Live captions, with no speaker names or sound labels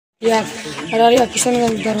या अररिया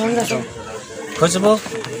किशनगंज दरभंगा से। खुशबू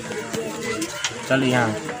चलो यहाँ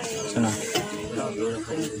सुनो।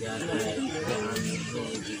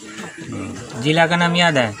 जिला का नाम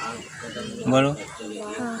याद है? बोलो।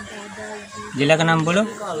 जिला का नाम बोलो।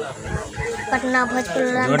 पटना, भोजपुर,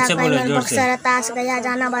 जोर से बोलो, जोर से। बक्सर, ताश, गया,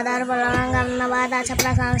 जहानाबाद, औरंगाबाद, नवादा,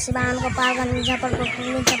 छपरा, सिवान, गोपालगंज, मुजफ्फरपुर,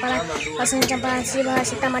 चंपारण, पश्चिम चंपारण, शिवहर,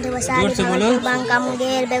 सीतामढ़ी, वैशाली, बांका,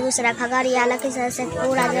 मुंगेर, बेगूसराय, खगड़िया, लखीसराय,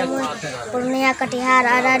 शेखपुरा, जमुई, पूर्णिया, कटिहार,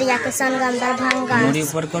 अररिया, किशनगंज,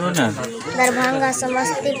 दरभंगा,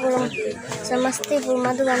 समस्तीपुर,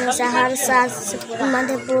 मधुबनी, सहरसा,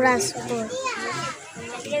 मधेपुरा।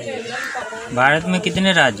 भारत में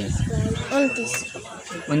कितने राज्य हैं?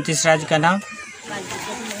 29 राज्य का नाम।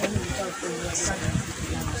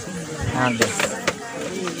 हाँ दो।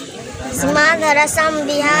 सीमांध्र, असम,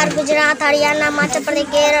 बिहार, गुजरात, हरियाणा, हिमाचल प्रदेश,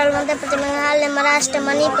 केरल, मध्य प्रदेश, मेघालय, महाराष्ट्र,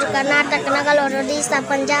 मणिपुर, कर्नाटक, नागालैंड, उड़ीसा,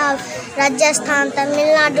 पंजाब, राजस्थान,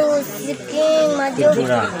 तमिलनाडु, सिक्किम,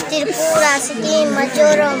 त्रिपुरा, सिक्किम,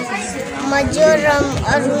 मिजोरम,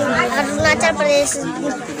 अरुणाचल प्रदेश,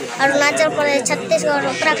 छत्तीसगढ़,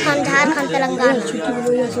 उत्तराखंड, झारखंड, तेलंगाना।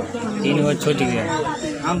 3 वो छोटी गया।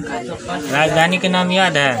 राजधानी के नाम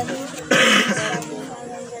याद है?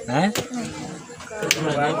 हैं?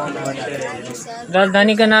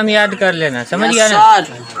 राजधानी का नाम याद कर लेना, समझ गया ना?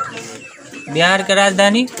 बिहार का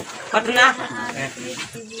राजधानी पटना,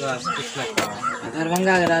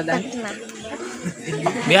 दरभंगा का राजधानी।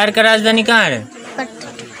 बिहार का राजधानी कहाँ है?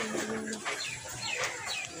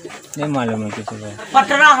 नहीं मालूम है किसी को।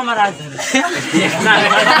 पटना हमारा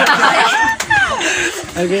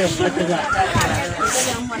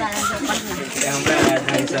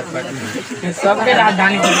सबके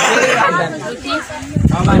राजधानी।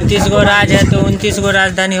 29 गो राज्य है तो 29 गो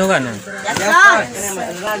राजधानी होगा ना?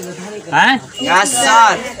 हैं?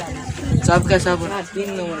 सबके सब 3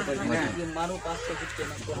 नंबर पर।